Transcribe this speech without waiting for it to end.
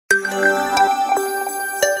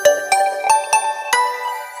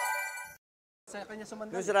kanya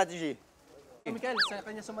sumandal. New strategy. Mikael, sa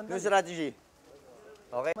kanya sumandal. New strategy.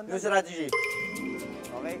 Okay? New strategy.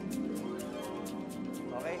 Okay?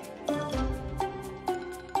 Okay?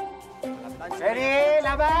 Ready?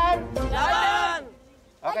 Laban! Laban!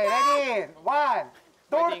 Okay, ready? 1,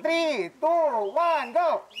 2, 3, 2, 1,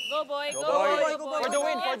 go! Go, boy. Go, boy. boy. Go, boy. For the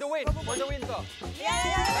win, for the win. For the win ko.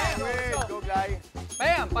 Yeah! Go, Glai.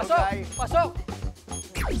 Bam! Pasok! Pasok!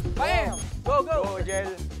 Bam! Go, go! Go,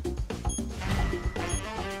 Jel.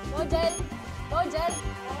 Go, Jel. Go, Jel.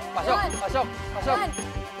 Pasok! Pasok! Pasok!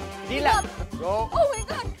 Nila! Go. Oh my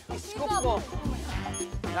God! Scoop mo!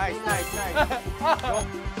 Nice, nice, nice. Go.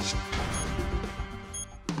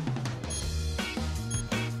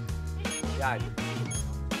 Yan.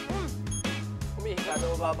 Umihiga. Masyado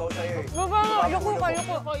mababaw sa'yo eh. Baba! Yuko ka,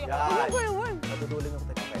 yuko. Yan. Maduduling ako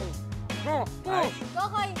tayo. Go! Nice. Go,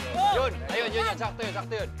 Koy. Yun! Ayun, yun, yun. Sakto yun,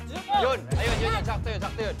 sakto yun. Yun! Ayun, yun, yun. Sakto yun,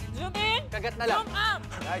 sakto yun. Zoom in. Kagat na lang. Zoom up.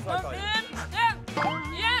 Nice one, Toy.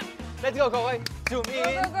 Yeah. Let's go, Kokoy. Zoom in. Go,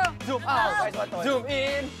 go, go. Zoom out. Nice one, Toy. Zoom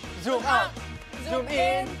in. Zoom out. Zoom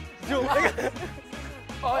in. Zoom out.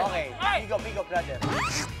 Okay. Pick up, brother.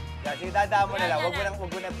 Yan, sige, dadaan mo na lang. Huwag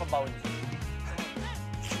mo nang pa-bounce.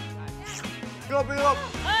 Pick up!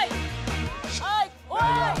 Ay! Ay! Oy!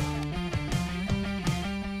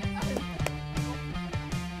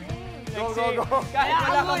 Go! Kahit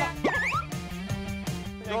wala ka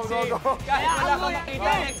Go! Kahit wala ka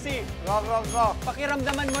makita, Lexi. Go!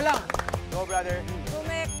 Pakiramdaman mo lang. Go, brother.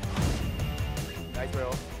 Gumek. Nice, bro.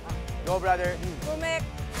 Go, brother. Gumek.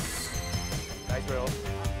 Nice, bro.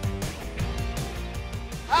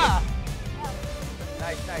 Ah!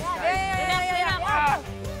 Nice. Yeah.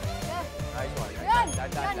 Nice one. Yan!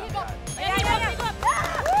 Yan. Higop! Ayan!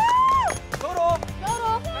 Turo!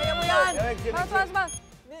 Loro! Kaya mo yan! Bounce!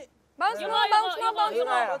 Bounce mo!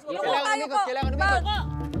 Yuko ka, yuko! Kailangan umikot.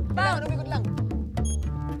 Kailangan umikot lang.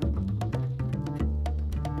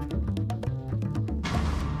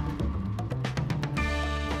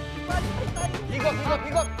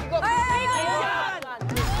 Higop! Ayan!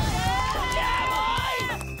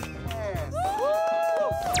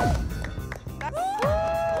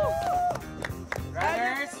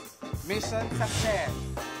 Runners, mission success.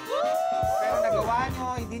 Pero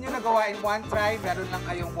hindi nyo nagawa in one try, meron lang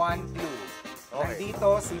kayong one clue. Okay.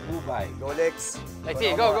 Nandito si Buboy. Go, Lex.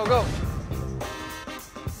 Lexi, go!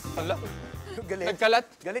 Galit. Nagkalat?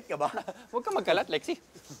 Galit ka ba? Huwag ka magkalat, Lexi.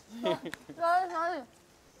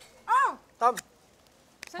 Tom.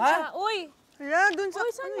 Saan siya? Uy! Yan, dun sa...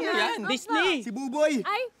 Uy, saan yan? Yan, Disney. Si Buboy.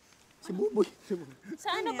 Ay! Si Buboy.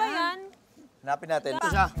 Saan na ba yan? Hanapin natin. Ito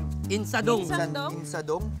siya. Insadong.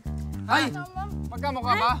 Insadong. Ay!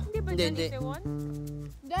 Magkamukha ba? Hindi ba Hindi, dyan hindi. Itaewon?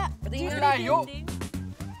 Hindi. Ang layo.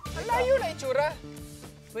 Ang layo na itsura.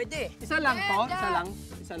 Pwede. Isa lang to?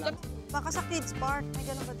 Isa lang? Baka sa Kids Park. May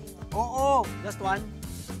ganun ba dito? Oo. Just one.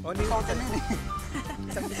 Ikaw ka na eh.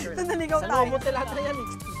 Ito naligaw Sa tayo. lumot na lahat na yan eh.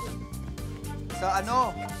 Sa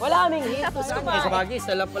ano? Wala kaming hit. Sa bagay,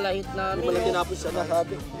 sa lang pala hit namin. Wala tinapos siya na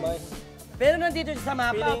sabi. Pero nandito sa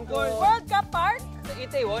mapa. Feeling ko. World Cup Park? Sa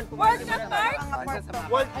Itaewon. World Cup Park?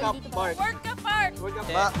 World Cup Park. World Cup Park?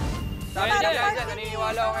 Ma. Dyan.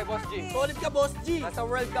 Naniniwala ako kay Boss G. Solid ka, Boss G. Nasa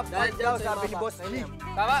World Cup Park daw, sabi ni Boss G.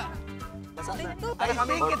 Tama?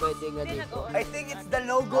 I think it's the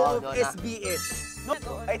logo of SBS.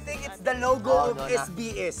 I think it's the logo of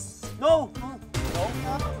SBS. No!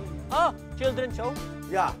 Ah, children's show?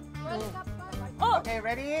 Yeah. Oh! Okay,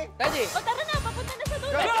 ready? Ready? O tara na, papunta na sa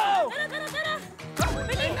dulo. Go! Tara!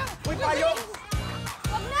 Bilis! Uy, payo!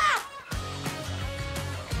 Wag na!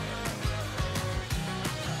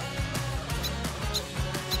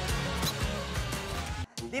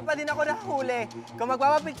 Di pa din ako nakahuli. Kung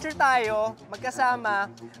magpapapicture tayo, magkasama,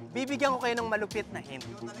 bibigyan ko kayo ng malupit na hint.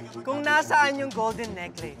 Kung nasaan yung golden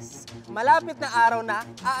necklace. Malapit na araw na,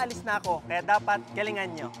 aalis na ako. Kaya dapat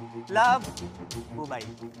galingan nyo. Love, Buboy.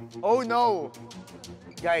 Oh no!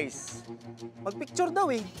 Guys, Magpicture daw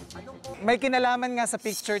eh. May kinalaman nga sa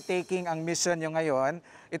picture taking ang mission nyo ngayon.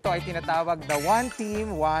 Ito ay tinatawag the One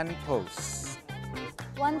Team, One Pose.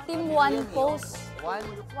 One team, one pose. One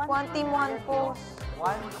team, one pose.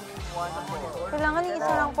 Kailangan yung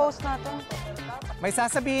isa lang pose natin. May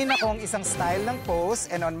sasabihin akong isang style ng pose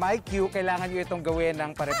and on my cue, kailangan nyo itong gawin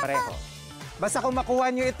ng pare-pareho. Basta kung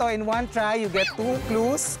makuha nyo ito in one try, you get 2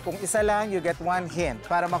 clues. Kung isa lang, you get 1 hint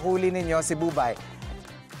para mahuli ninyo si Buboy.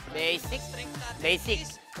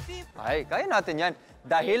 Basics. Ay, kaya natin yan.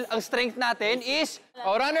 Dahil ang strength natin is...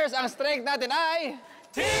 Oh, runners, ang strength natin ay...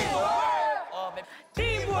 Teamwork!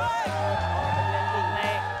 Teamwork!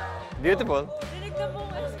 Beautiful. Dinig na po.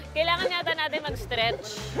 Kailangan Kailangan yata natin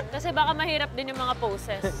mag-stretch. Kasi baka mahirap din yung mga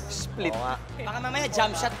poses. Split. Baka mamaya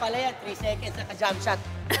jump shot pala yan. 3 seconds naka jump shot.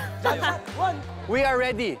 Jump shot, 1. We are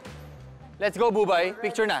ready. Let's go, Buboy.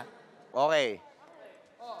 Picture na. Okay.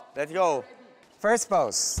 Let's go. First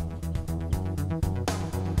pose.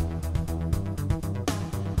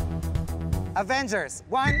 Avengers.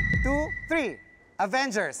 1, 2, 3.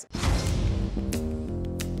 Avengers.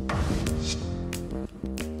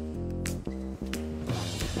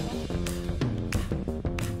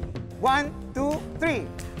 One, two, three.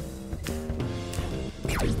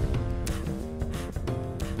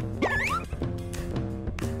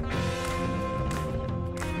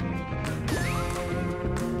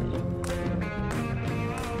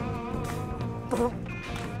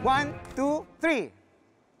 One, two, three.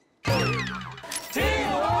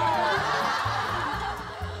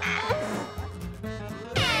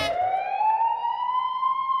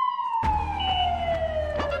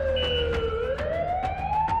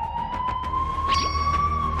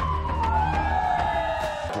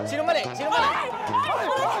 Sino mali? Sino mali?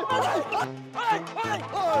 Aray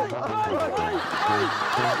ko!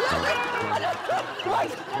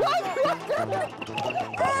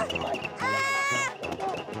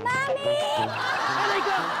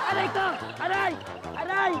 Aray ko! Aray!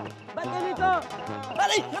 Aray! Ba't ganito?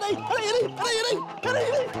 Aray! Aray! Aray! Aray! Aray! Aray! Aray!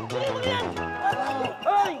 Aray! Aray mo yan!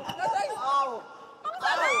 Aray!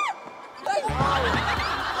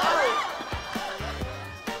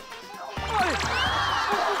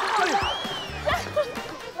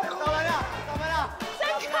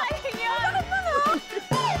 Saan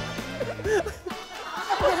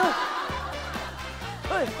galing yun?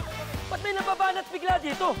 Ay! Ba't may nababanat bigla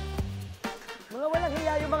dito? Mga walang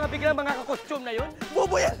hiya yung mga biglang mga kakostyum na yun?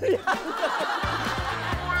 Buboy yan yan.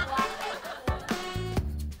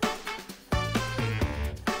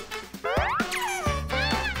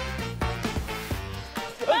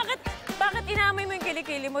 Bakit inamoy mo yung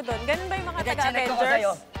kilikili mo doon? Ganun ba yung mga Nag-check ko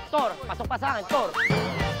sa'yo. taga-Avengers? Tor, pasok pa sa akin. Tor.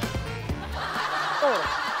 Tor.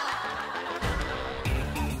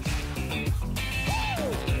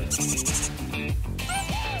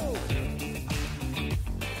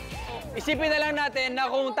 Isipin na lang natin na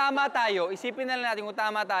kung tama tayo,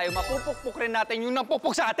 mapupukpuk rin natin yung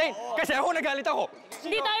napupuk sa atin. Kasi ako nagalit ako.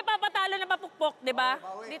 Hindi tayo papatalo na papukpok, di ba?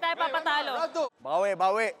 Hindi tayo papatalo. Bawi,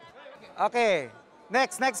 bawi. Okay.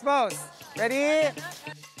 Next pose. Ready?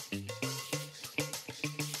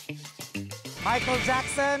 Michael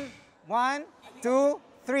Jackson. 1, 2,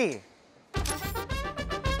 3.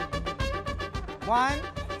 1,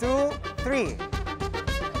 2, 3.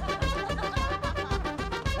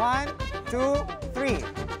 1, 2, 3.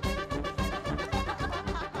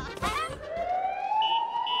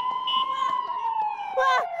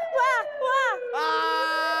 Wah! Wah! Wah!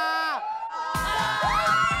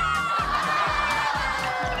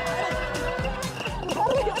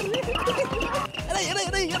 Aray! Aray!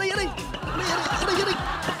 Aray! Aray! Aray! Aray! Aray! Aray!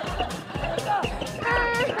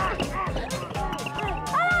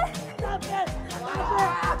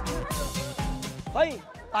 Hoy!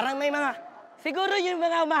 Parang may mga... Siguro yung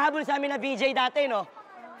mga umahabol sa amin na VJ dati, no?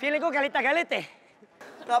 Feeling ko galit na galit, eh.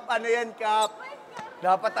 Kap, ano yan, Kap?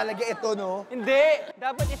 Dapat talaga ito, no? Hindi,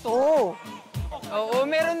 dapat ito. Oo,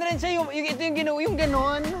 meron rin siya ito yung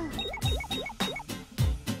ganon.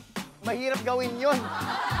 Mahirap gawin yun.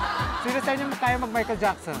 Sino sa inyo kaya mag-Michael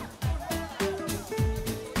Jackson?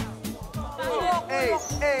 Hey,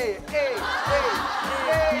 hey, hey, hey,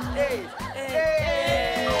 hey, hey, hey.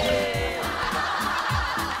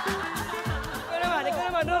 Ikaw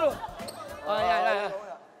naman, Ruru. Oh, yan.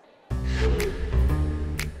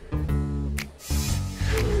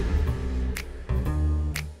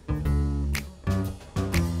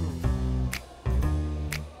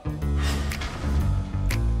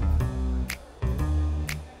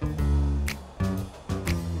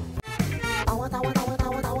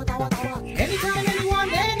 Anytime, anyone,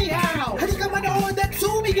 anyhow. Halika manood at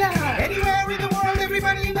sumigaw. Anywhere in the world,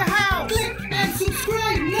 everybody in the house. Click and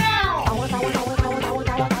subscribe now.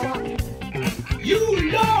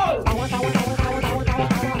 You know.